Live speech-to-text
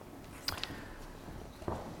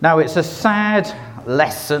Now, it's a sad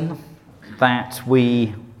lesson that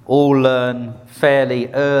we all learn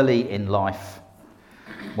fairly early in life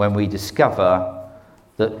when we discover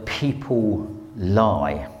that people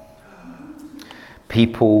lie.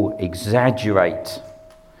 People exaggerate.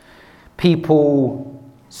 People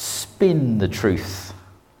spin the truth.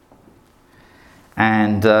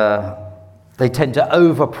 And they tend to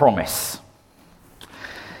overpromise.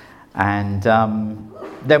 And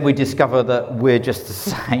then we discover that we're just the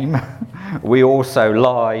same. We also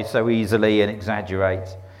lie so easily and exaggerate.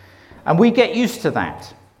 And we get used to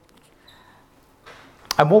that.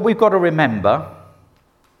 And what we've got to remember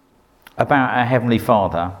about our Heavenly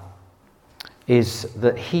Father is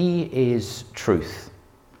that He is truth.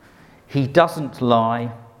 He doesn't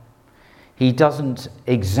lie. He doesn't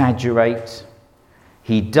exaggerate.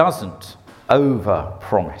 He doesn't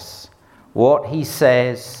overpromise. What He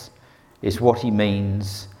says is what He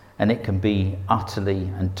means, and it can be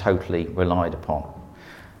utterly and totally relied upon.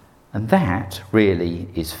 And that really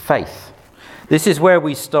is faith. This is where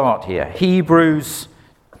we start here. Hebrews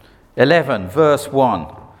 11, verse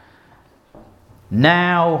 1.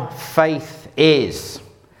 Now faith is.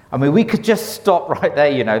 I mean, we could just stop right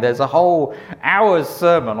there, you know. There's a whole hour's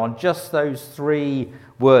sermon on just those three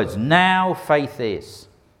words. Now faith is.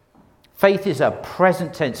 Faith is a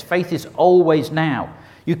present tense. Faith is always now.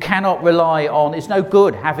 You cannot rely on, it's no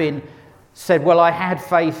good having said, well, I had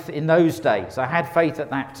faith in those days. I had faith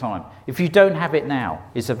at that time. If you don't have it now,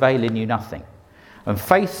 it's availing you nothing. And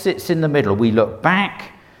faith sits in the middle. We look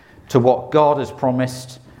back to what God has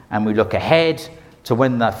promised, and we look ahead to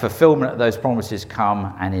when the fulfillment of those promises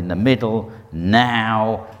come, and in the middle,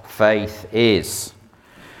 now faith is.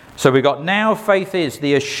 So we've got now faith is,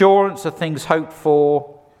 the assurance of things hoped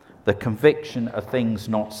for, the conviction of things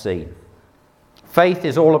not seen. Faith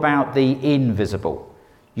is all about the invisible.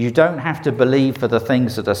 You don't have to believe for the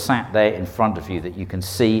things that are sat there in front of you that you can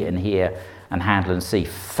see and hear and handle and see.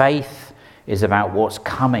 Faith is about what's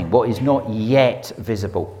coming, what is not yet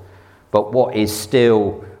visible, but what is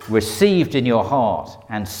still received in your heart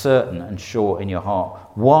and certain and sure in your heart.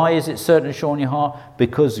 Why is it certain and sure in your heart?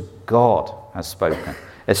 Because God has spoken.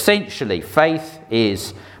 Essentially, faith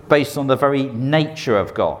is based on the very nature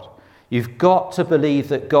of God. You've got to believe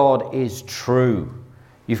that God is true.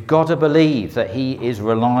 You've got to believe that He is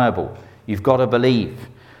reliable. You've got to believe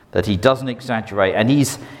that He doesn't exaggerate. And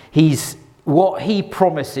he's what He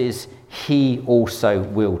promises, He also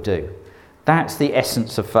will do. That's the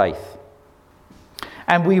essence of faith.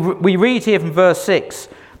 And we read here from verse 6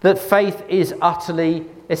 that faith is utterly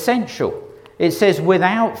essential. It says,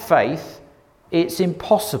 without faith, it's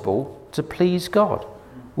impossible to please God.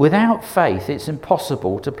 Without faith, it's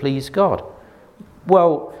impossible to please God.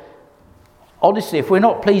 Well, honestly, if we're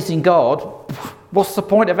not pleasing God, what's the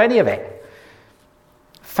point of any of it?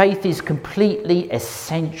 Faith is completely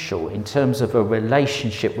essential in terms of a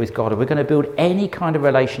relationship with God. If we're going to build any kind of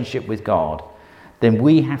relationship with God, then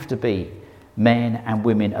we have to be men and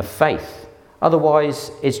women of faith. Otherwise,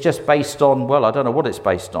 it's just based on, well, I don't know what it's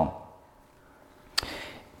based on.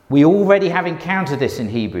 We already have encountered this in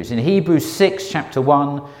Hebrews. In Hebrews 6, chapter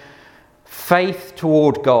 1, faith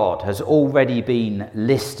toward God has already been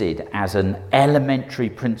listed as an elementary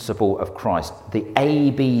principle of Christ, the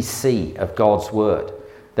ABC of God's word.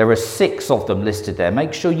 There are 6 of them listed there.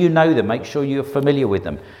 Make sure you know them. Make sure you're familiar with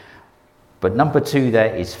them. But number 2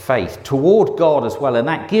 there is faith toward God as well. And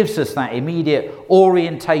that gives us that immediate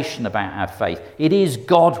orientation about our faith. It is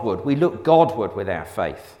Godward. We look Godward with our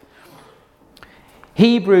faith.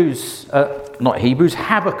 Habakkuk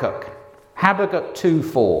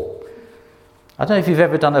 2:4. I don't know if you've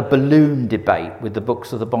ever done a balloon debate with the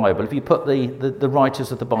books of the Bible. If you put the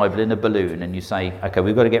writers of the Bible in a balloon and you say, okay,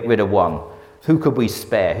 we've got to get rid of one. Who could we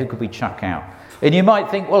spare? Who could we chuck out? And you might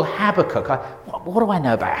think, well, Habakkuk, what do I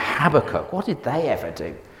know about Habakkuk? What did they ever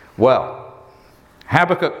do? Well,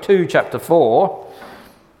 Habakkuk 2, chapter 4,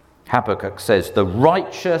 Habakkuk says, the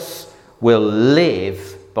righteous will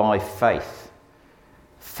live by faith.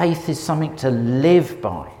 Faith is something to live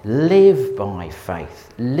by. Live by faith.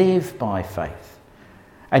 Live by faith.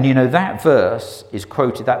 And you know, that verse is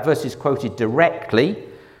quoted directly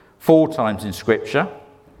 4 times in Scripture.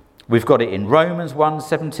 We've got it in Romans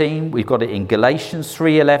 1:17. We've got it in Galatians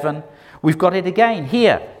 3:11. We've got it again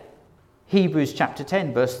here. Hebrews chapter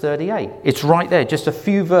 10, verse 38. It's right there, just a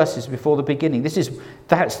few verses before the beginning.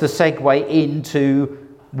 That's the segue into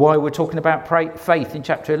why we're talking about faith in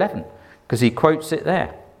chapter 11, because he quotes it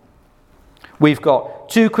there. We've got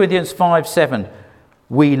 2 Corinthians 5:7.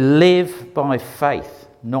 We live by faith,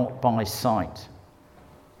 not by sight.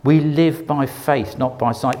 We live by faith, not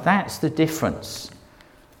by sight. That's the difference.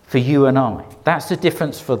 for you and I. That's the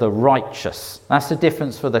difference for the righteous. That's the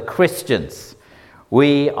difference for the Christians.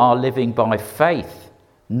 We are living by faith,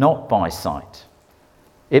 not by sight.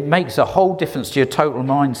 It makes a whole difference to your total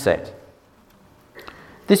mindset.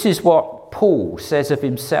 This is what Paul says of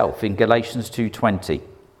himself in Galatians 2:20.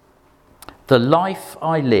 The life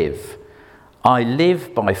I live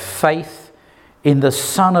by faith in the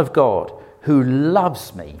Son of God who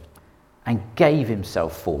loves me and gave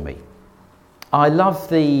himself for me. I love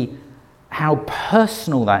how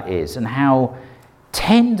personal that is and how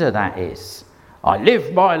tender that is. I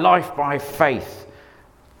live my life by faith.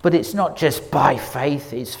 But it's not just by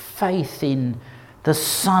faith, it's faith in the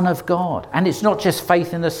Son of God. And it's not just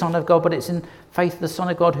faith in the Son of God, but it's in faith in the Son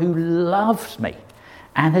of God who loves me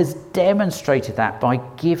and has demonstrated that by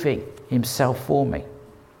giving himself for me.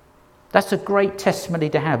 That's a great testimony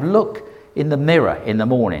to have. Look in the mirror in the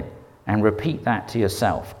morning and repeat that to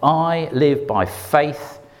yourself. I live by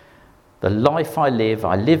faith. The life I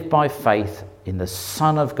live by faith in the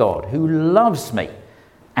Son of God who loves me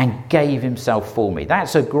and gave himself for me.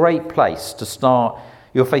 That's a great place to start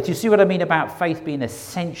your faith. You see what I mean about faith being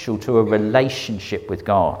essential to a relationship with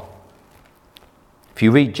God? If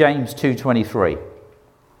you read James 2:23,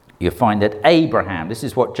 you'll find that Abraham, this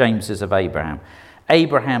is what James says of Abraham.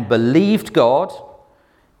 Abraham believed God,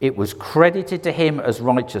 it was credited to him as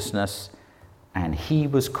righteousness, and he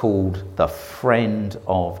was called the friend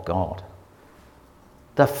of God.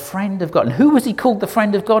 The friend of God. And who was he called the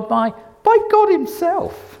friend of God by? By God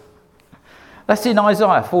himself. That's in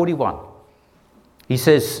Isaiah 41. He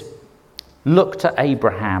says, look to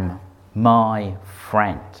Abraham, my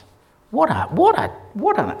friend. What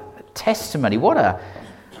a testimony, what a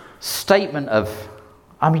statement of,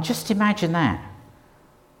 just imagine that.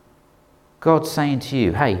 God saying to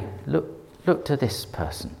you, hey, look to this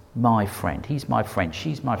person, my friend. He's my friend,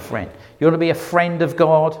 she's my friend. You want to be a friend of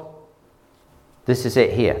God? This is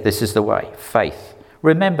it here. This is the way. Faith.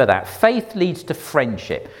 Remember that. Faith leads to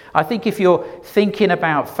friendship. I think if you're thinking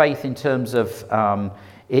about faith in terms of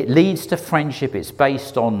it leads to friendship, it's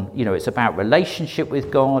based on, it's about relationship with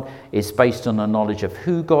God. It's based on the knowledge of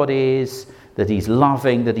who God is, that he's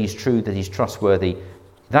loving, that he's true, that he's trustworthy.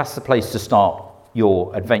 That's the place to start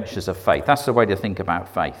your adventures of faith. That's the way to think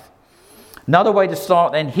about faith. Another way to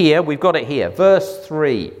start then here, we've got it here. Verse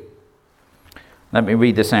 3. Let me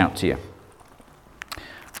read this out to you.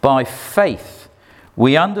 By faith,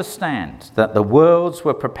 we understand that the worlds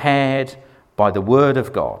were prepared by the word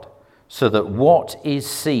of God, so that what is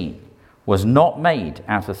seen was not made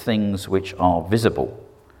out of things which are visible.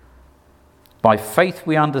 By faith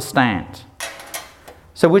we understand.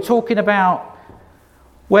 So we're talking about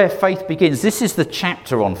where faith begins. This is the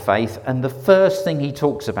chapter on faith, and the first thing he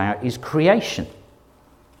talks about is creation.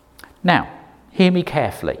 Now, hear me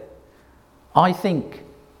carefully. I think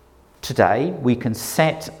today we can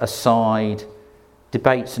set aside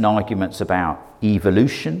debates and arguments about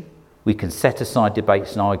evolution. We can set aside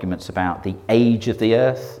debates and arguments about the age of the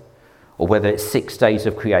earth, or whether it's 6 days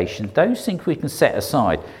of creation. Those things we can set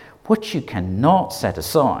aside. What you cannot set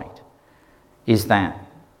aside is that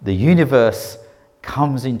the universe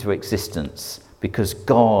comes into existence because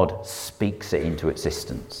God speaks it into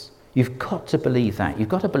existence. You've got to believe that. You've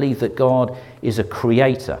got to believe that God is a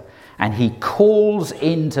creator and he calls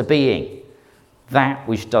into being that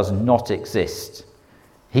which does not exist.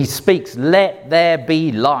 He speaks, let there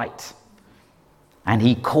be light. And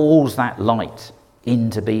he calls that light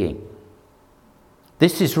into being.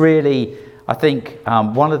 This is really, I think,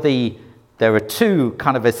 there are two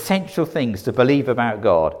kind of essential things to believe about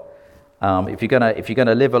God if you're going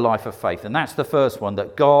to live a life of faith. And that's the first one,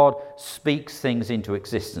 that God speaks things into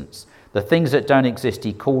existence. The things that don't exist,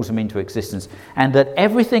 he calls them into existence. And that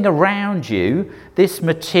everything around you, this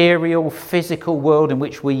material, physical world in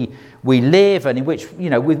which we live and in which,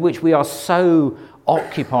 with which we are so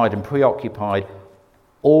occupied and preoccupied,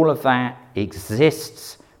 all of that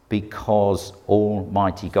exists because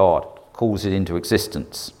Almighty God calls it into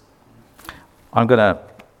existence. I'm going to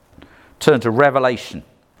turn to Revelation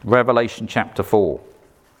chapter 4.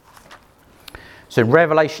 So in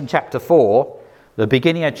Revelation chapter 4, the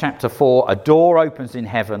beginning of chapter 4, a door opens in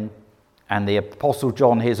heaven and the Apostle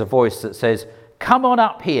John hears a voice that says, come on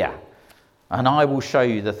up here and I will show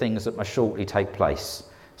you the things that must shortly take place.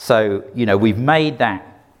 So, we've made that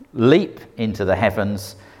leap into the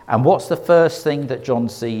heavens. And what's the first thing that John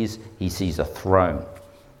sees? He sees a throne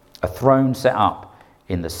set up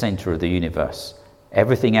in the center of the universe.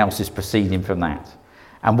 Everything else is proceeding from that.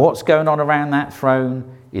 And what's going on around that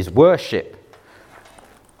throne is worship.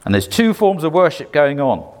 And there's two forms of worship going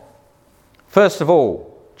on. First of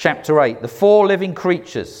all, chapter 8, the four living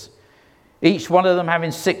creatures. each one of them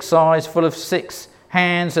having 6 eyes, full of 6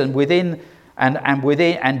 hands, and within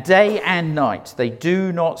and day and night they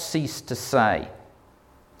do not cease to say,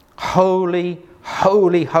 Holy,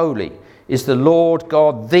 holy, holy is the Lord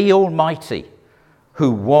God, the Almighty,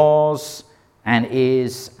 who was and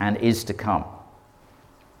is to come.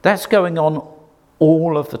 That's going on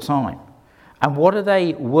all of the time. And what are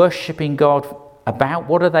they worshipping God about?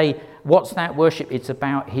 What's that worship? It's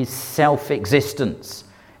about his self-existence.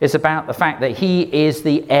 It's about the fact that he is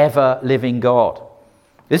the ever-living God.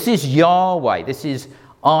 This is Yahweh. This is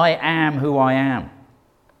I am who I am.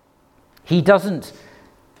 He doesn't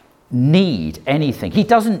need anything. He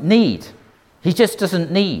doesn't need. He just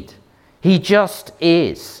doesn't need. He just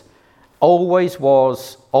is. Always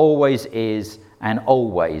was, always is, and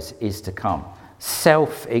always is to come.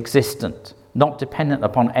 Self-existent, not dependent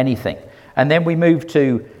upon anything. And then we move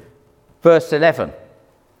to verse 11,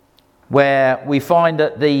 where we find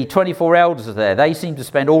that the 24 elders are there. They seem to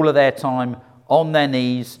spend all of their time on their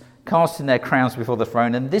knees, casting their crowns before the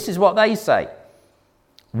throne. And this is what they say.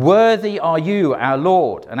 Worthy are you, our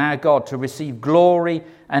Lord and our God, to receive glory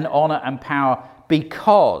and honor and power,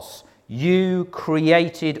 because you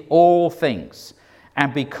created all things,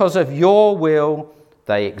 and because of your will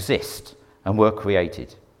they exist and were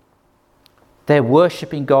created. They're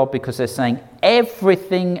worshipping God because they're saying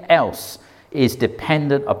everything else is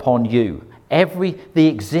dependent upon you. The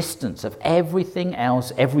existence of everything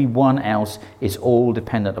else, everyone else, is all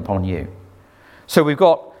dependent upon you. So we've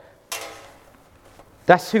got,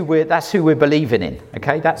 that's who we're believing in,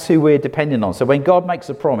 okay? That's who we're depending on. So when God makes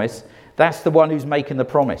a promise, that's the one who's making the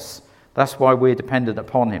promise. That's why we're dependent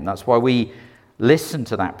upon him. That's why we listen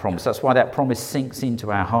to that promise. That's why that promise sinks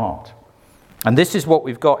into our heart. And this is what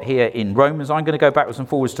we've got here in Romans. I'm going to go backwards and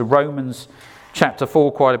forwards to Romans chapter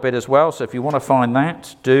 4 quite a bit as well. So if you want to find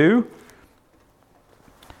that, do.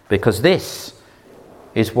 Because this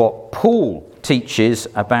is what Paul teaches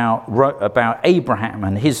about Abraham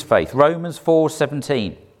and his faith. Romans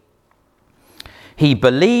 4:17. He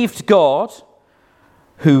believed God,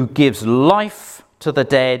 who gives life to the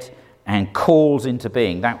dead and calls into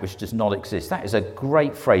being that which does not exist. That is a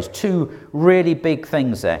great phrase. 2 really big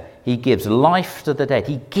things there. He gives life to the dead.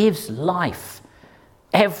 He gives life.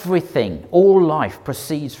 Everything, all life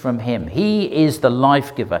proceeds from him. He is the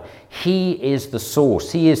life giver. He is the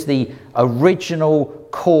source. He is the original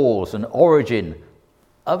cause and origin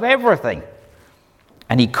of everything.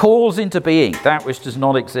 And he calls into being that which does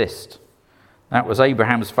not exist. That was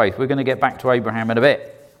Abraham's faith. We're going to get back to Abraham in a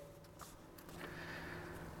bit.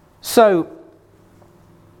 So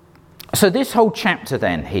this whole chapter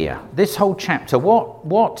then here,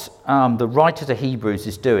 what the writer to Hebrews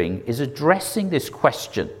is doing is addressing this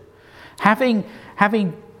question. Having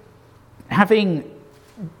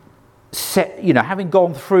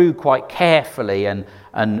gone through quite carefully and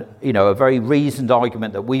a very reasoned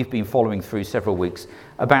argument that we've been following through several weeks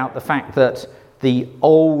about the fact that the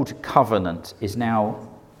old covenant is now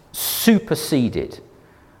superseded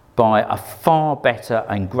by a far better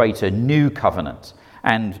and greater new covenant.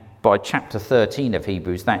 And by chapter 13 of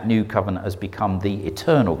Hebrews, that new covenant has become the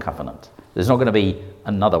eternal covenant. There's not going to be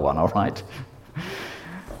another one, all right?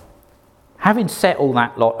 Having set all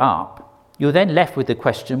that lot up, you're then left with the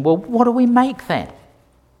question, well, what do we make then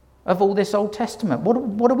of all this Old Testament?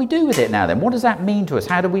 What do we do with it now then? What does that mean to us?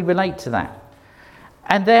 How do we relate to that?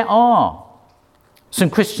 And there are some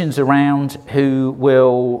Christians around who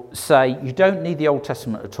will say, you don't need the Old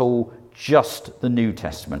Testament at all, just the New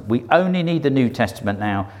Testament. We only need the New Testament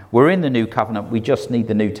now. We're in the New Covenant. We just need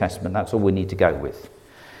the New Testament. That's all we need to go with.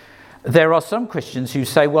 There are some Christians who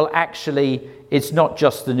say, well, actually, it's not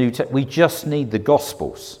just the New Testament. We just need the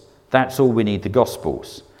Gospels. That's all we need, the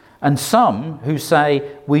Gospels. And some who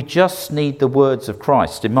say, we just need the words of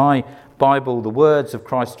Christ. In my Bible, the words of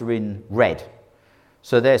Christ are in red.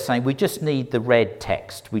 So they're saying, we just need the red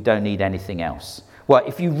text. We don't need anything else. Well,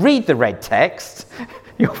 if you read the red text,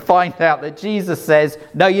 you'll find out that Jesus says,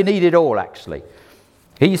 no, you need it all, actually.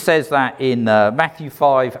 He says that in Matthew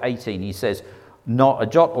 5:18. He says, not a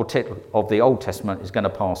jot or tittle of the Old Testament is going to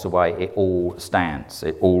pass away. It all stands.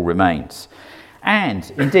 It all remains. And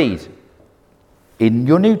indeed, in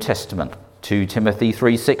your New Testament, 2 Timothy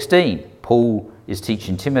 3:16, Paul is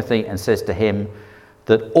teaching Timothy and says to him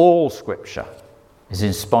that all Scripture is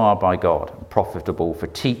inspired by God and profitable for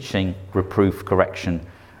teaching, reproof, correction,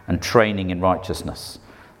 and training in righteousness,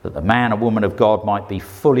 that the man or woman of God might be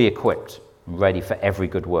fully equipped and ready for every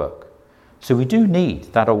good work. So we do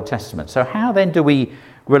need that Old Testament. So how then do we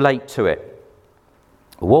relate to it?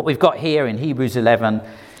 What we've got here in Hebrews 11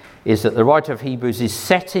 is that the writer of Hebrews is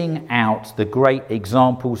setting out the great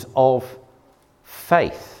examples of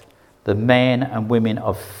faith the men and women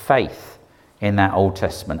of faith in that Old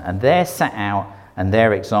Testament. And they're set out and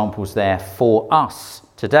they're examples there for us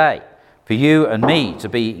today, for you and me to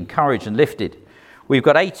be encouraged and lifted. We've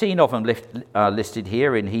got 18 of them listed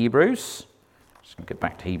here in Hebrews. Just going to get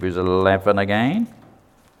back to Hebrews 11 again.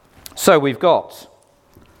 So we've got,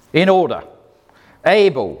 in order,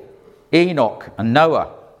 Abel, Enoch and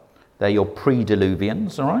Noah. They're your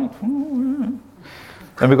pre-diluvians, all right?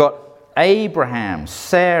 And we've got Abraham,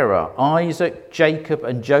 Sarah, Isaac, Jacob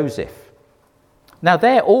and Joseph. Now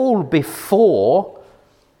they're all before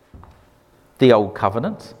the Old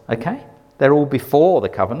Covenant, okay? They're all before the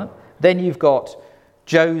covenant. Then you've got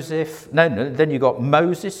then you've got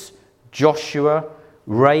Moses, Joshua,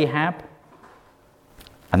 Rahab.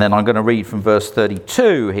 And then I'm going to read from verse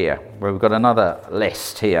 32 here, where we've got another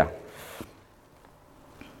list here.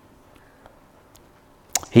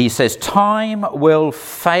 He says, time will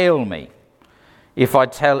fail me if I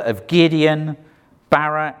tell of Gideon,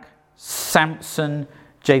 Barak, Samson,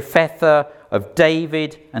 Jephthah, of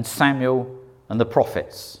David and Samuel and the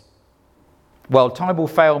prophets. Well, time will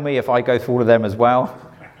fail me if I go through all of them as well.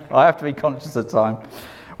 I have to be conscious of time.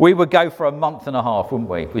 We would go for a month and a half, wouldn't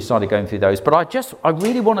we, if we started going through those. But I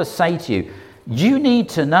really want to say to you, you need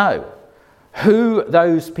to know who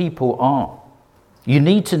those people are. You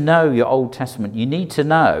need to know your Old Testament. You need to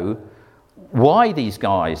know why these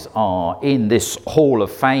guys are in this hall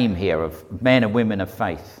of fame here of men and women of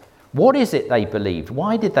faith. What is it they believed?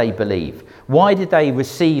 Why did they believe? Why did they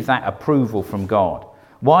receive that approval from God?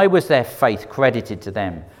 Why was their faith credited to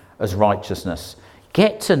them as righteousness?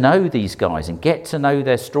 Get to know these guys and get to know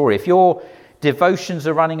their story. If your devotions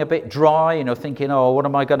are running a bit dry and you're thinking, oh, what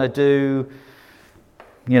am I going to do?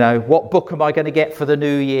 You know, what book am I going to get for the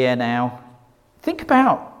new year now? Think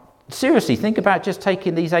about just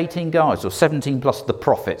taking these 18 guys, or 17 plus the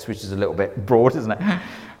prophets, which is a little bit broad, isn't it?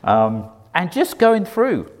 And just going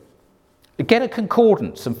through. Get a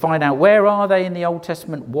concordance and find out where are they in the Old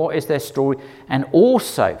Testament, what is their story, and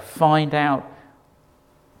also find out,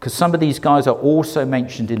 because some of these guys are also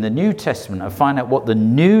mentioned in the New Testament, and find out what the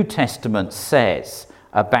New Testament says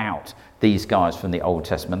about these guys from the Old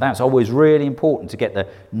Testament. That's always really important, to get the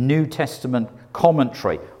New Testament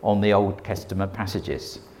commentary on the Old Testament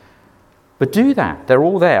passages. But do that. They're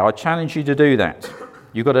all there. I challenge you to do that.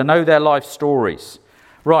 You've got to know their life stories.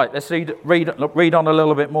 Right, let's read on a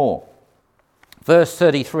little bit more. Verse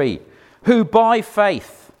 33, who by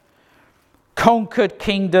faith conquered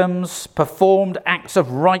kingdoms, performed acts of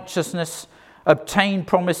righteousness, obtained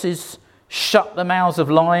promises, shut the mouths of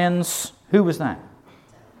lions. Who was that?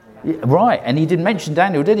 Right, and he didn't mention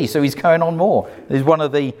Daniel, did he? So he's going on more. He's one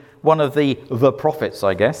of the prophets,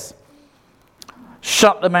 I guess.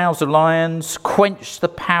 Shut the mouths of lions, quenched the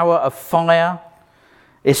power of fire,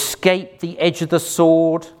 escaped the edge of the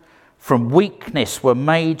sword, from weakness were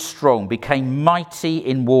made strong, became mighty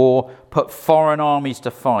in war, put foreign armies to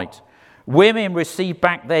fight. Women received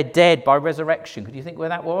back their dead by resurrection. Could you think where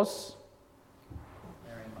that was?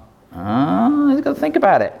 You've got to think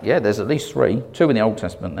about it. Yeah, there's at least 2 in the Old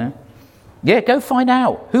Testament there. Yeah, go find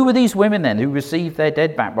out. Who were these women then who received their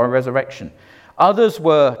dead back by resurrection? Others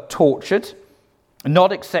were tortured,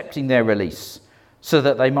 not accepting their release, so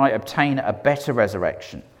that they might obtain a better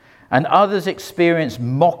resurrection. And others experienced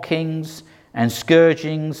mockings and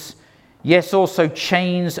scourgings, yes, also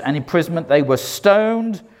chains and imprisonment. They were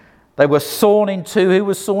stoned, they were sawn in two. Who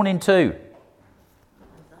was sawn in two?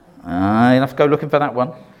 You'll have to go looking for that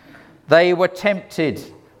one. They were tempted,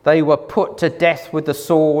 they were put to death with the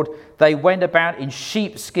sword. They went about in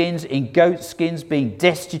sheepskins, in goatskins, being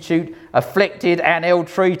destitute, afflicted and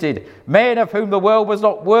ill-treated, men of whom the world was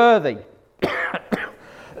not worthy.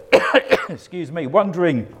 Excuse me,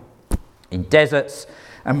 wandering in deserts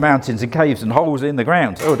and mountains and caves and holes in the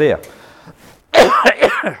ground. Oh dear.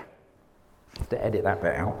 Have to edit that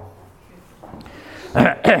bit out.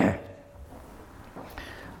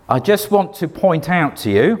 I just want to point out to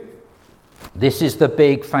you, this is the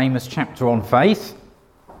big famous chapter on faith.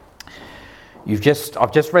 I've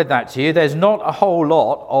just read that to you. There's not a whole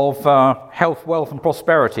lot of health, wealth and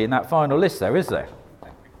prosperity in that final list there, is there?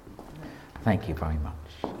 Thank you very much.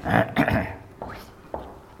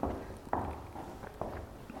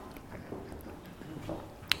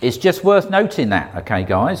 It's just worth noting that, okay,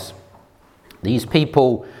 guys? These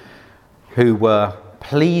people who were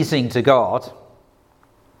pleasing to God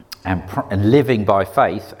and living by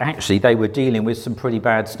faith, actually they were dealing with some pretty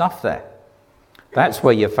bad stuff there. That's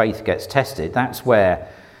where your faith gets tested. That's where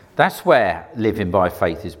living by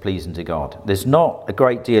faith is pleasing to God. There's not a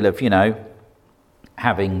great deal of,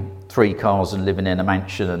 having 3 cars and living in a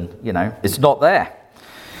mansion and, it's not there.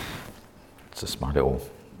 It's just my little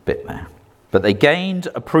bit there. But they gained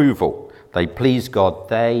approval. They pleased God.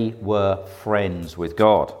 They were friends with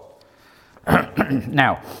God.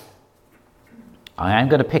 Now, I am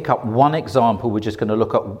going to pick up one example. We're just going to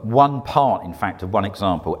look at one part, in fact, of one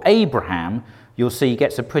example. Abraham, you'll see,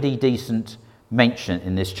 gets a pretty decent mention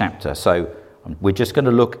in this chapter. So we're just going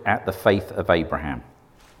to look at the faith of Abraham.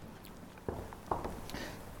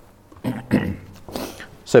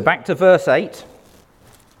 So back to verse 8.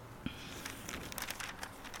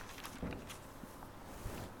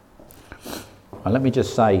 And let me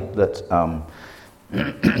just say that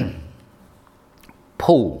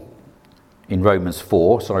Paul in Romans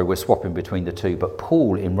 4, sorry, we're swapping between the two, but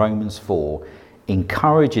Paul in Romans 4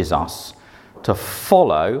 encourages us to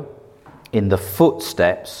follow in the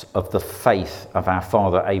footsteps of the faith of our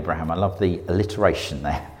father Abraham. I love the alliteration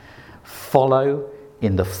there. Follow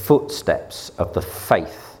in the footsteps of the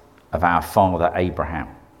faith of our father Abraham.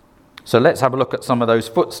 So let's have a look at some of those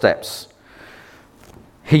footsteps.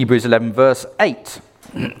 Hebrews 11 verse 8.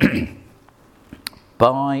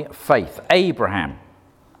 By faith, Abraham,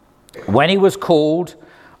 when he was called,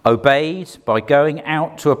 obeyed by going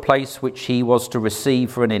out to a place which he was to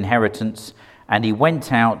receive for an inheritance, and he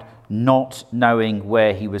went out not knowing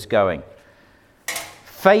where he was going.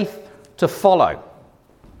 Faith to follow.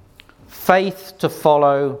 Faith to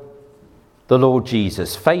follow the Lord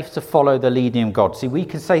Jesus. Faith to follow the leading of God. See, we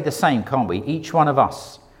can say the same, can't we? Each one of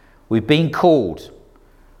us. We've been called.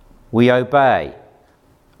 We obey.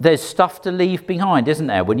 There's stuff to leave behind, isn't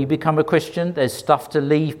there? When you become a Christian, there's stuff to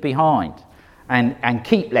leave behind and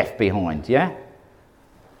keep left behind, yeah?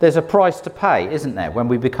 There's a price to pay, isn't there, when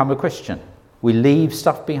we become a Christian? We leave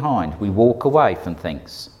stuff behind. We walk away from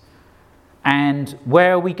things. And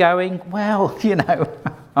where are we going? Well,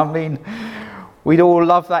 I mean, we'd all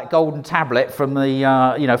love that golden tablet from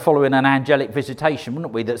the, following an angelic visitation,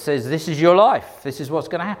 wouldn't we? That says, this is your life. This is what's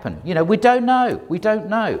going to happen. We don't know. We don't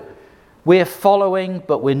know. We're following,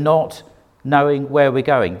 but we're not knowing where we're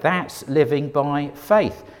going. That's living by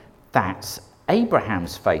faith. That's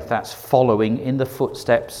Abraham's faith. That's following in the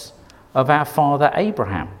footsteps of our father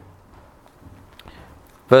Abraham.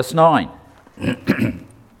 Verse 9.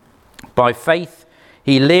 By faith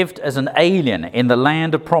he lived as an alien in the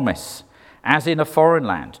land of promise, as in a foreign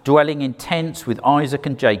land, dwelling in tents with Isaac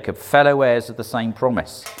and Jacob, fellow heirs of the same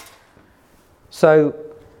promise. So,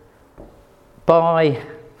 by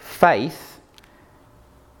faith,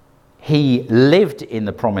 he lived in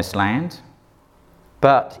the promised land,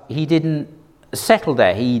 but he didn't settle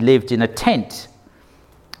there. He lived in a tent,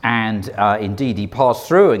 and indeed he passed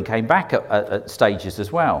through and came back at stages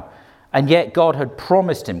as well. And yet God had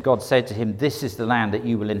promised him. God said to him, this is the land that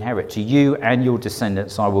you will inherit. To you and your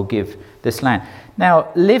descendants I will give this land.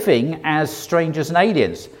 Now, living as strangers and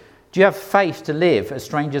aliens. Do you have faith to live as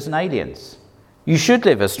strangers and aliens? You should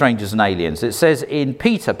live as strangers and aliens. It says in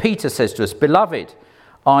Peter says to us, Beloved,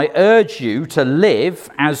 I urge you to live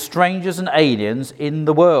as strangers and aliens in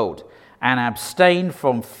the world, and abstain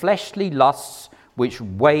from fleshly lusts which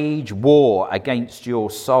wage war against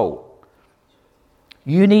your soul.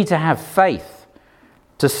 You need to have faith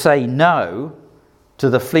to say no to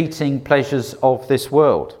the fleeting pleasures of this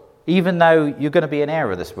world, even though you're going to be an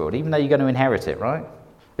heir of this world, even though you're going to inherit it, right?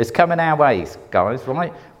 It's coming our ways, guys,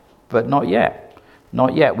 right? But not yet.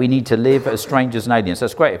 Not yet. We need to live as strangers and aliens.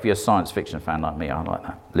 That's great if you're a science fiction fan like me. I like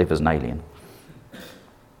that. Live as an alien.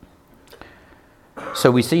 So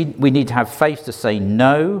we need to have faith to say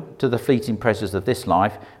no to the fleeting pleasures of this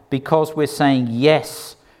life, because we're saying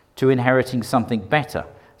yes to inheriting something better,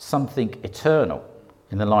 something eternal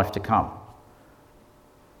in the life to come.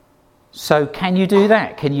 So can you do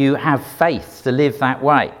that? Can you have faith to live that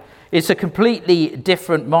way? It's a completely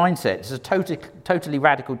different mindset. It's a totally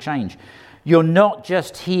radical change. You're not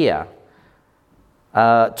just here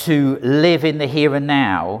to live in the here and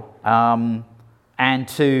now and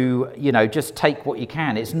to, just take what you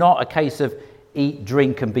can. It's not a case of eat,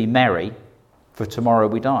 drink and be merry, for tomorrow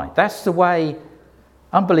we die. That's the way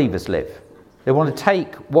unbelievers live. They want to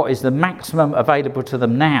take what is the maximum available to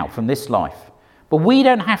them now from this life. But we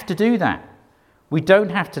don't have to do that. We don't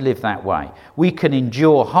have to live that way. We can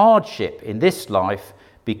endure hardship in this life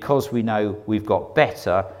because we know we've got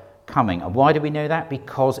better coming. And why do we know that?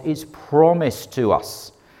 Because it's promised to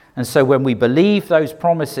us. And so when we believe those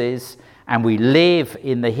promises and we live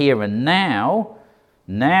in the here and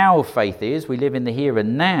now faith is, we live in the here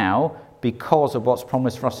and now because of what's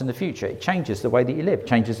promised for us in the future. It changes the way that you live,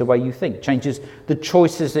 changes the way you think, changes the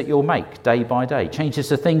choices that you'll make day by day, changes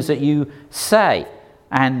the things that you say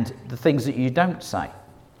and the things that you don't say,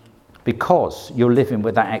 because you're living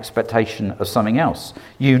with that expectation of something else.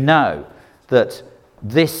 You know that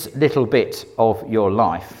this little bit of your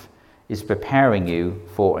life is preparing you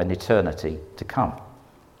for an eternity to come.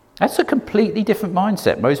 That's a completely different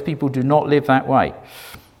mindset. Most people do not live that way.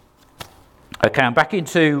 Okay, I'm back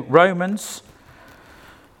into Romans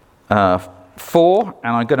 4,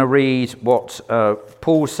 and I'm going to read what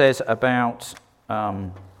Paul says about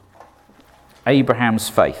Abraham's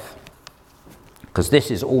faith, because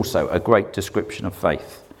this is also a great description of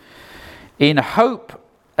faith. In hope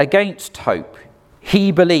against hope,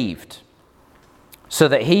 he believed, so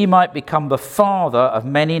that he might become the father of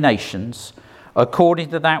many nations,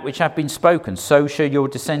 according to that which hath been spoken, so shall your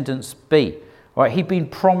descendants be. Right? He'd been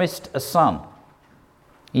promised a son.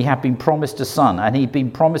 He had been promised a son, and he'd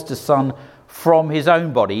been promised a son from his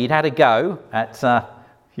own body. He'd had a go at,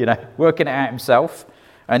 working it out himself,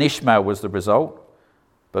 and Ishmael was the result.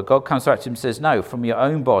 But God comes back to him and says, no, from your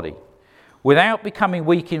own body. Without becoming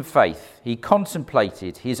weak in faith, he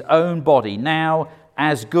contemplated his own body, now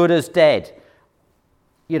as good as dead.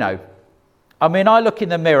 I look in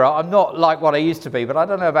the mirror, I'm not like what I used to be, but I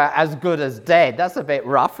don't know about as good as dead. That's a bit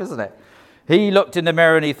rough, isn't it? He looked in the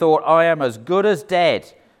mirror and he thought, I am as good as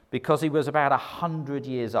dead, because he was about 100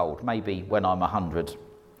 years old. Maybe when I'm 100,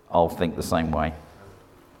 I'll think the same way.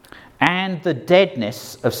 And the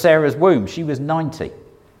deadness of Sarah's womb, she was 90.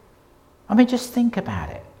 Just think about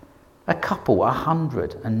it. A couple,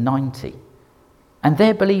 190. And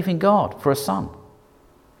they're believing God for a son.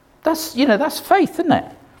 That's faith, isn't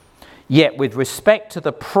it? Yet with respect to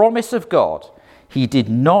the promise of God, he did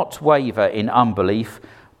not waver in unbelief,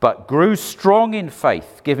 but grew strong in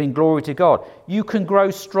faith, giving glory to God. You can grow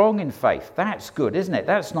strong in faith. That's good, isn't it?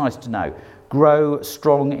 That's nice to know. Grow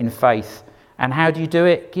strong in faith. And how do you do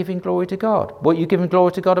it? Giving glory to God. What are you giving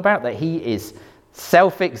glory to God about? That he is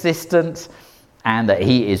self-existent, and that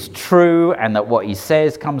he is true, and that what he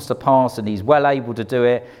says comes to pass, and he's well able to do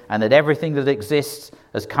it, and that everything that exists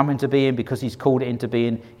has come into being because he's called it into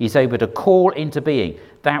being. He's able to call into being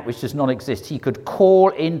that which does not exist. He could call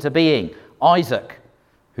into being Isaac,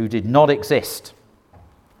 who did not exist,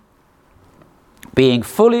 being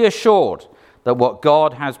fully assured that what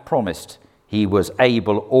God has promised, he was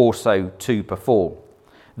able also to perform.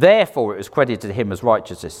 Therefore it was credited to him as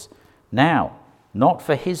righteousness. Now, not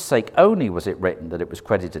for his sake only was it written that it was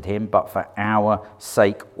credited him, but for our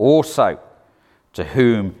sake also, to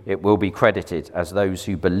whom it will be credited as those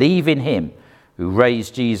who believe in him who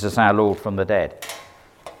raised Jesus our Lord from the dead.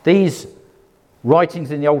 These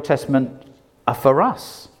writings in the Old Testament are for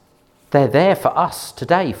us. They're there for us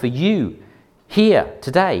today, for you, here,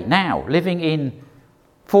 today, now, living in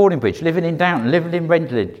Fordingbridge, living in Downton, living in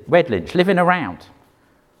Redlinch, living around.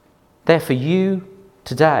 They're for you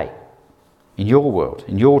today, in your world,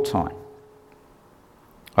 in your time.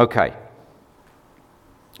 Okay.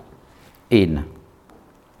 In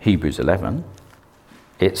Hebrews 11,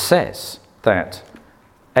 it says that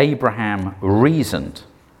Abraham reasoned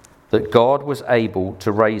that God was able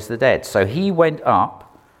to raise the dead. So he went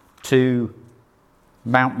up to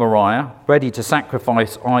Mount Moriah, ready to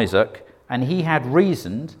sacrifice Isaac, and he had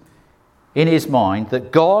reasoned in his mind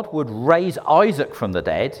that God would raise Isaac from the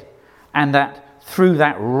dead, and that through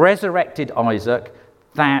that resurrected Isaac,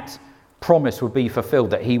 that promise would be fulfilled,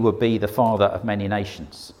 that he would be the father of many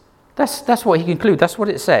nations. That's what he concluded. That's what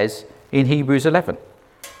it says in Hebrews 11.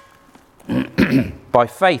 By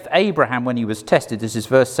faith, Abraham, when he was tested, this is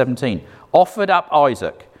verse 17, offered up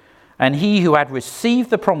Isaac, and he who had received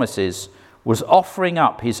the promises was offering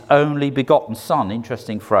up his only begotten son.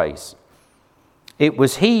 Interesting phrase. It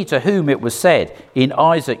was he to whom it was said, in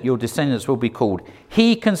Isaac your descendants will be called.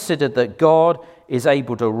 He considered that God is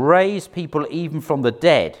able to raise people even from the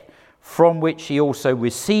dead, from which he also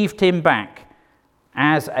received him back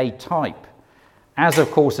as a type, as of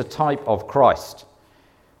course a type of Christ.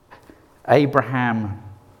 Abraham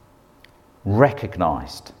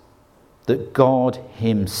recognized that God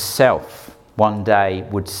himself one day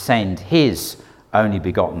would send his only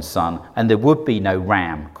begotten son, and there would be no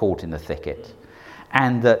ram caught in the thicket,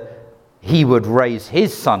 and that he would raise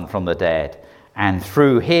his son from the dead, and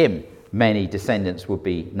through him many descendants would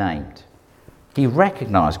be named. He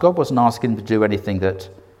recognized God wasn't asking him to do anything that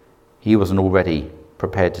he wasn't already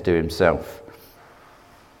prepared to do himself.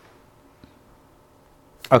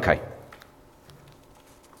 Okay.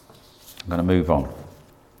 I'm going to move on.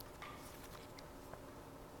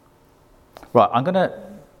 Right, I'm going to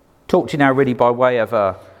talk to you now really by way of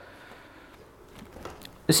a...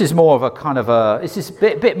 This is more of a kind of a... This is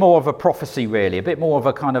a bit more of a prophecy, really. A bit more of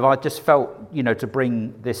a kind of... I just felt, to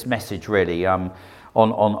bring this message, really, on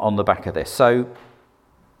the back of this. So,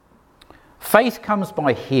 faith comes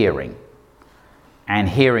by hearing, and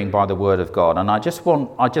hearing by the word of God. And I just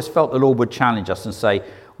felt the Lord would challenge us and say,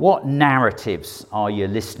 what narratives are you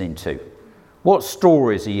listening to? What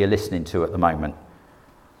stories are you listening to at the moment?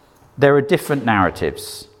 There are different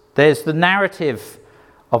narratives. There's the narrative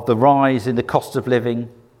of the rise in the cost of living,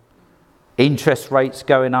 interest rates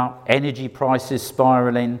going up, energy prices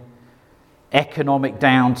spiraling, economic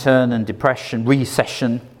downturn and depression,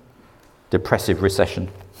 depressive recession.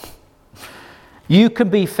 You can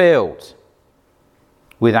be filled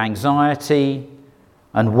with anxiety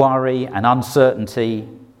and worry and uncertainty.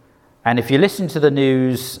 And if you listen to the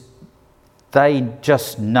news, they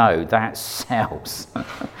just know that sells.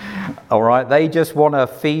 All right? They just want to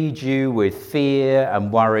feed you with fear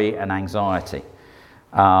and worry and anxiety.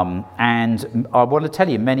 And I want to tell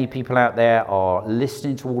you, many people out there are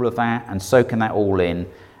listening to all of that and soaking that all in,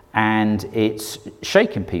 and it's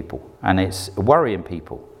shaking people and it's worrying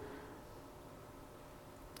people.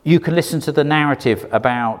 You can listen to the narrative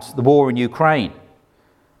about the war in Ukraine,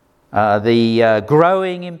 the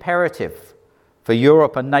growing imperative for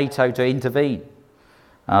Europe and NATO to intervene,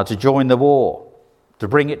 to join the war, to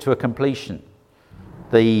bring it to a completion,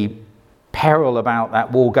 the peril about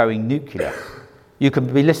that war going nuclear. You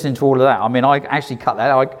can be listening to all of that. I mean, I actually cut that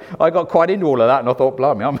out. I got quite into all of that, and I thought,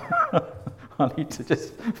 blimey, I need to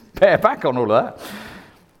just pare back on all of that.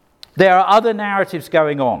 There are other narratives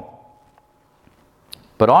going on.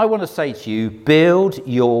 But I want to say to you, build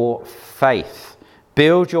your faith.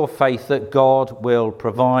 Build your faith that God will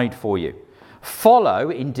provide for you.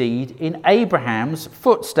 Follow, indeed, in Abraham's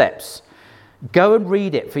footsteps. Go and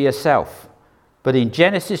read it for yourself. But in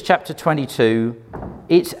Genesis chapter 22,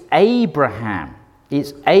 it's Abraham.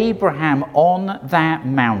 It's Abraham on that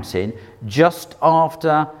mountain just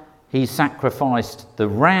after he sacrificed the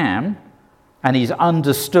ram and he's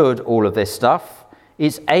understood all of this stuff.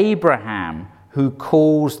 It's Abraham who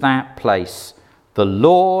calls that place, the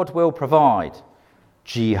Lord will provide,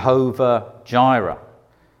 Jehovah Jireh.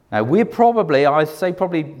 Now we've heard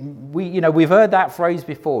that phrase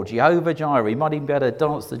before, Jehovah Jireh. You might even be able to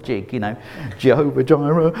dance the jig, Jehovah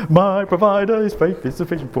Jireh, my provider, his faith is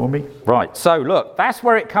sufficient for me. Right, so look, that's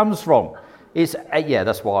where it comes from.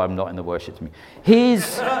 That's why I'm not in the worship to me.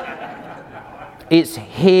 It's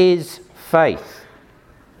his faith.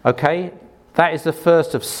 Okay? That is the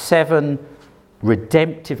first of 7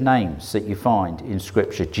 redemptive names that you find in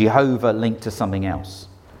Scripture. Jehovah linked to something else.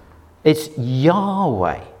 It's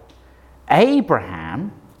Yahweh.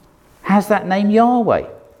 Abraham has that name Yahweh.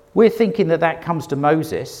 We're thinking that comes to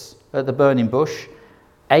Moses at the burning bush.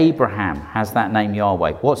 Abraham has that name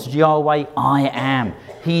Yahweh. What's Yahweh? I am.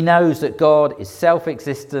 He knows that God is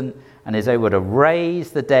self-existent and is able to raise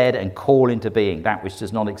the dead and call into being that which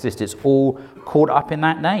does not exist. It's all caught up in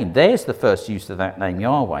that name. There's the first use of that name,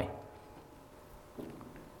 Yahweh.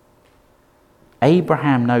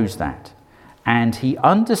 Abraham knows that. And he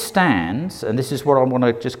understands, and this is what I want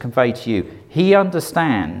to just convey to you, he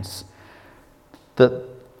understands that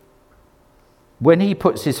when he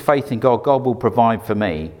puts his faith in God, God will provide for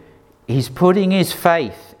me. He's putting his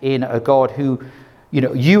faith in a God who,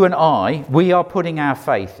 you and I, we are putting our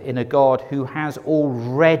faith in a God who has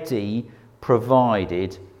already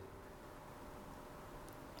provided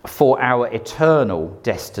for our eternal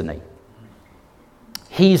destiny.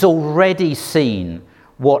 He's already seen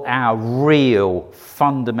what our real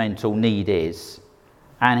fundamental need is,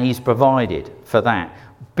 and he's provided for that.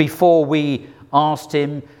 Before we asked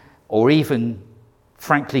him, or even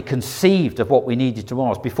frankly conceived of what we needed to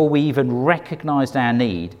ask, before we even recognized our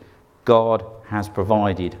need, God has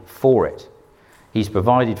provided for it. He's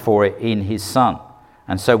provided for it in his Son.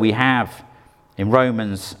 And so we have in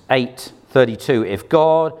Romans 8:32, if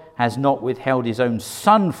God has not withheld his own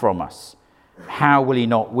Son from us, how will he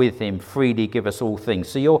not with him freely give us all things?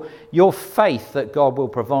 So your faith that God will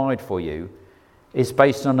provide for you is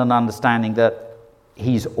based on an understanding that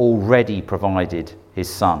he's already provided his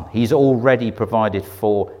Son. He's already provided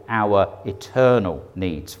for our eternal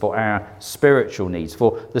needs, for our spiritual needs,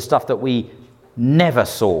 for the stuff that we never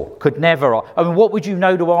saw, could never. What would you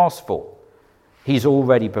know to ask for? He's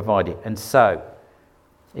already provided. And so,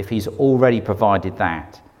 if he's already provided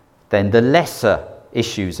that, then the lesser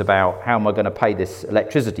issues about how am I going to pay this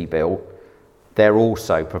electricity bill, they're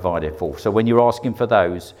also provided for. So when you're asking for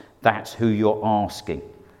those, that's who you're asking,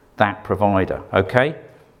 that provider. Okay?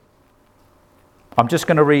 I'm just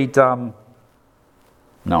going to read... No,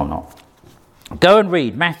 I'm not. Go and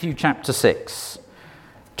read Matthew chapter 6,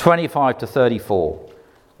 25 to 34,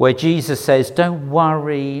 where Jesus says, don't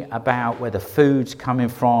worry about where the food's coming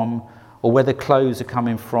from, or where the clothes are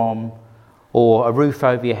coming from, or a roof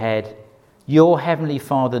over your head. Your heavenly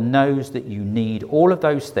Father knows that you need all of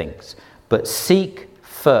those things. But seek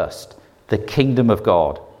first the kingdom of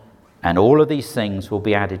God, and all of these things will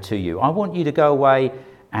be added to you. I want you to go away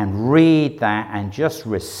and read that and just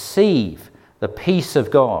receive the peace of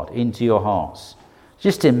God into your hearts.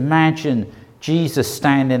 Just imagine Jesus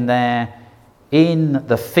standing there in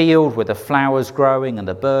the field with the flowers growing and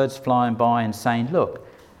the birds flying by and saying, look,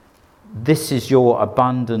 this is your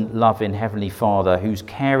abundant, loving Heavenly Father who's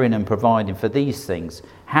caring and providing for these things.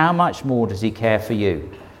 How much more does he care for you?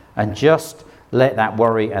 And just let that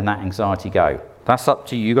worry and that anxiety go. That's up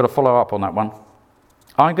to you. You've got to follow up on that one.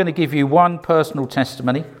 I'm going to give you one personal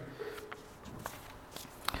testimony.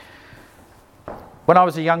 When I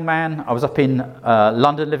was a young man, I was up in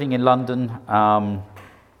London, living in London. I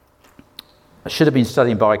should have been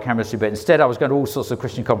studying biochemistry, but instead I was going to all sorts of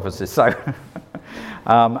Christian conferences. So,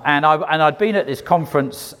 and I'd been at this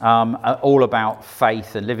conference all about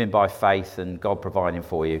faith and living by faith and God providing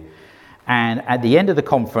for you. And at the end of the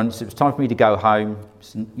conference, it was time for me to go home.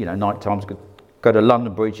 It's, night time, to go to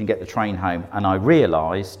London Bridge and get the train home. And I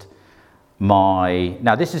realised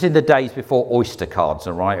now this is in the days before Oyster cards,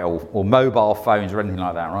 all right, or mobile phones or anything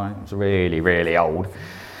like that, right? It was really, really old.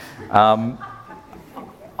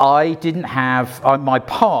 I didn't have my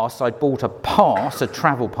pass. I'd bought a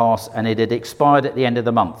travel pass, and it had expired at the end of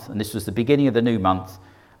the month. And this was the beginning of the new month.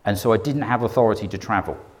 And so I didn't have authority to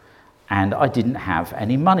travel. And I didn't have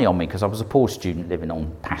any money on me because I was a poor student living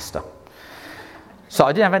on pasta. So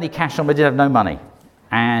I didn't have any cash on me, I didn't have no money.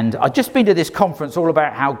 And I'd just been to this conference all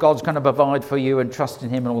about how God's going to provide for you and trust in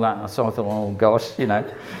him and all that. And so I thought, oh gosh, And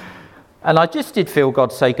I just did feel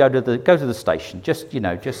God say, go to the station, just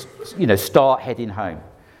start heading home.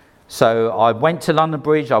 So I went to London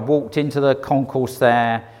Bridge, I walked into the concourse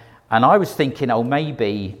there, and I was thinking, oh,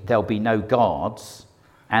 maybe there'll be no guards,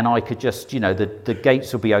 and I could just, the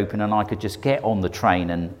gates will be open, and I could just get on the train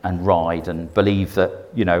and ride and believe that,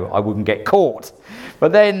 I wouldn't get caught.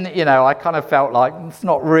 But then, I kind of felt like it's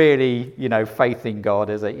not really, faith in God,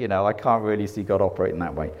 is it? I can't really see God operating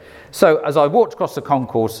that way. So as I walked across the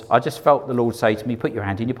concourse, I just felt the Lord say to me, put your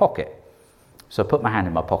hand in your pocket. So I put my hand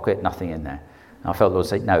in my pocket, nothing in there. I felt the Lord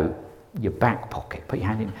say, no, your back pocket. Put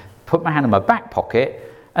my hand in my back pocket,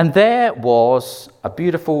 and there was a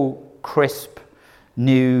beautiful, crisp,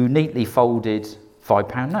 new, neatly folded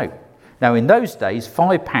 £5 note. Now, in those days,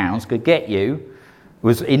 £5 could get you,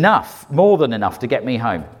 was enough, more than enough to get me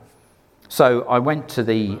home. So I went to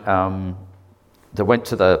the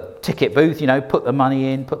ticket booth, put the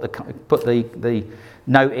money in, put the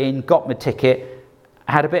note in, got my ticket,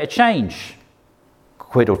 had a bit of change,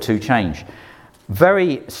 £1 or £2 change.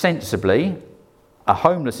 Very sensibly, a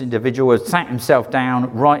homeless individual had sat himself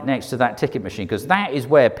down right next to that ticket machine, because that is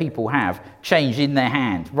where people have change in their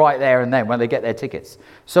hand, right there and then when they get their tickets.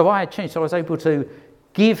 So I had change, so I was able to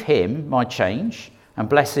give him my change and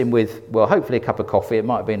bless him with, well, hopefully a cup of coffee. It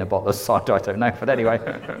might have been a bottle of cider, I don't know, but anyway,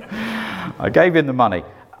 I gave him the money.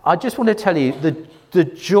 I just want to tell you the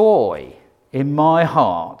joy in my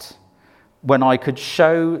heart when I could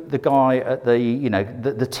show the guy at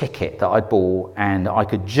the ticket that I bought, and I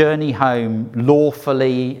could journey home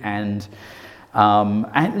lawfully and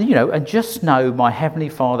just know my Heavenly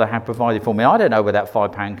Father had provided for me. I don't know where that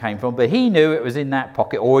 £5 came from, but he knew it was in that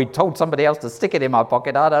pocket, or he told somebody else to stick it in my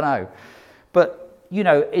pocket. I don't know. But,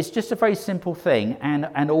 it's just a very simple thing.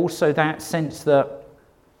 And also that sense that,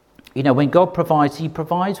 when God provides, he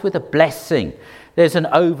provides with a blessing. There's an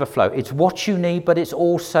overflow. It's what you need, but it's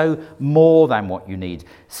also more than what you need.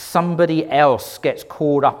 Somebody else gets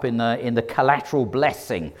caught up in the collateral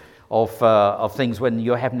blessing of things when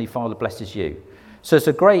your Heavenly Father blesses you. So it's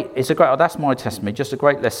a great. That's my testimony. Just a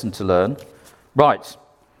great lesson to learn. Right,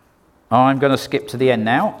 I'm going to skip to the end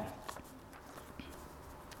now.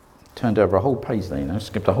 Turned over a whole page there.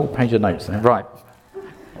 Skipped a whole page of notes there. Right.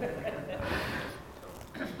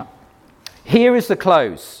 Here is the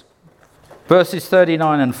close. Verses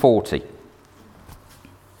 39 and 40.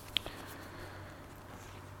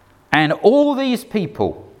 And all these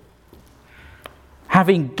people,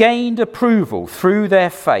 having gained approval through their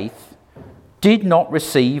faith, did not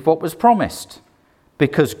receive what was promised,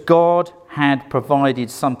 because God had provided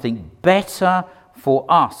something better for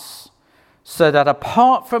us, so that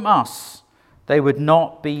apart from us, they would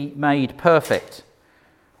not be made perfect.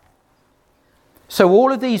 So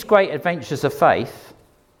all of these great adventures of faith,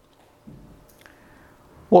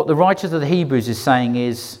 what the writer of the Hebrews is saying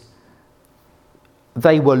is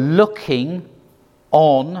they were looking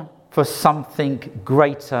on for something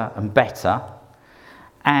greater and better,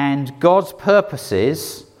 and God's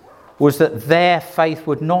purposes was that their faith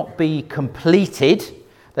would not be completed,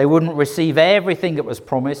 they wouldn't receive everything that was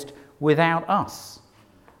promised without us.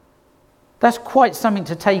 That's quite something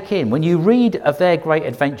to take in. When you read of their great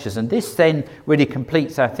adventures, and this then really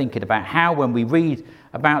completes our thinking about how, when we read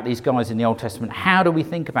about these guys in the Old Testament, how do we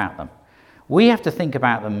think about them? We have to think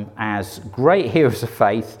about them as great heroes of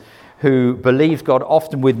faith who believed God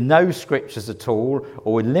often with no scriptures at all,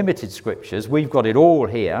 or with limited scriptures. We've got it all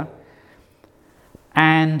here.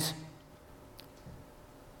 And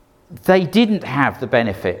they didn't have the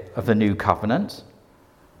benefit of the new covenant.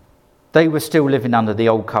 They were still living under the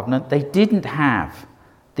old covenant. They didn't have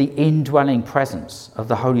the indwelling presence of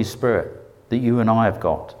the Holy Spirit that you and I have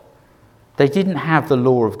got. They didn't have the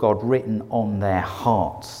law of God written on their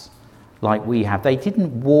hearts like we have. They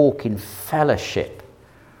didn't walk in fellowship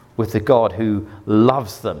with the God who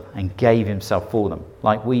loves them and gave himself for them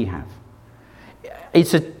like we have.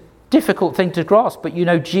 It's a difficult thing to grasp, but you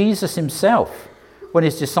know, Jesus himself, when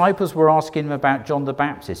his disciples were asking him about John the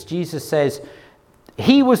Baptist, Jesus says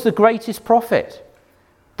he was the greatest prophet.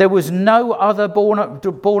 There was no other born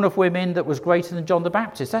of women that was greater than John the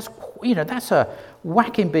Baptist. That's a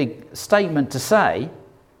whacking big statement to say.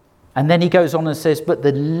 And then he goes on and says, but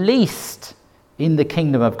the least in the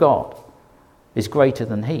kingdom of God is greater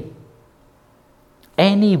than he.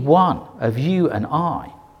 Any one of you and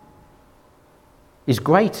I is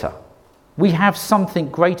greater. We have something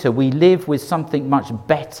greater. We live with something much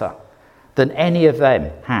better than any of them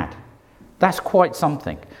had. That's quite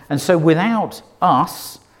something. And so without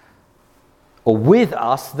us, or with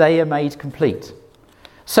us, they are made complete.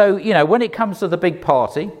 So, you know, when it comes to the big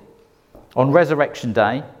party on Resurrection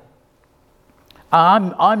Day,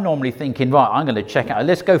 I'm normally thinking, right, I'm going to check out,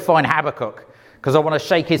 let's go find Habakkuk, because I want to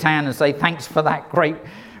shake his hand and say, thanks for that great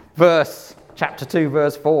verse, chapter 2,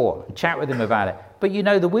 verse 4, and chat with him about it. But you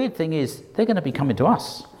know, the weird thing is, they're going to be coming to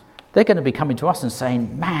us. They're going to be coming to us and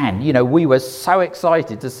saying, man, you know, we were so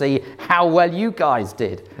excited to see how well you guys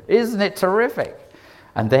did. Isn't it terrific?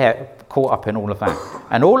 And they're caught up in all of that.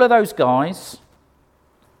 And all of those guys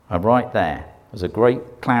are right there. There's a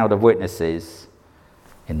great cloud of witnesses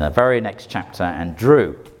in the very next chapter, and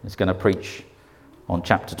Drew is going to preach on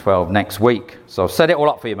chapter 12 next week. So I've set it all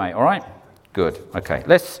up for you, mate, all right? Good. Okay,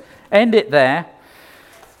 let's end it there.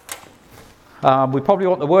 We probably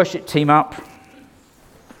want the worship team up.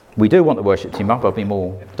 We do want the worship team up. I'll be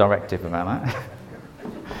more directive about that.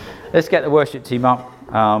 Let's get the worship team up.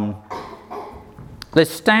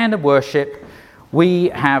 Let's stand and worship. We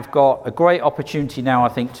have got a great opportunity now, I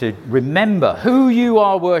think, to remember who you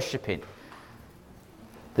are worshipping.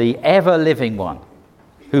 The ever-living one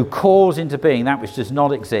who calls into being that which does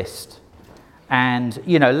not exist. And,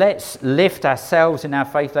 you know, let's lift ourselves in our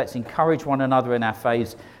faith. Let's encourage one another in our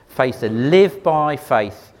faith to live by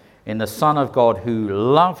faith in the Son of God who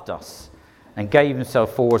loved us and gave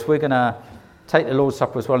himself for us. We're going to take the Lord's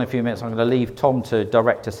Supper as well in a few minutes. I'm going to leave Tom to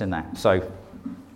direct us in that. So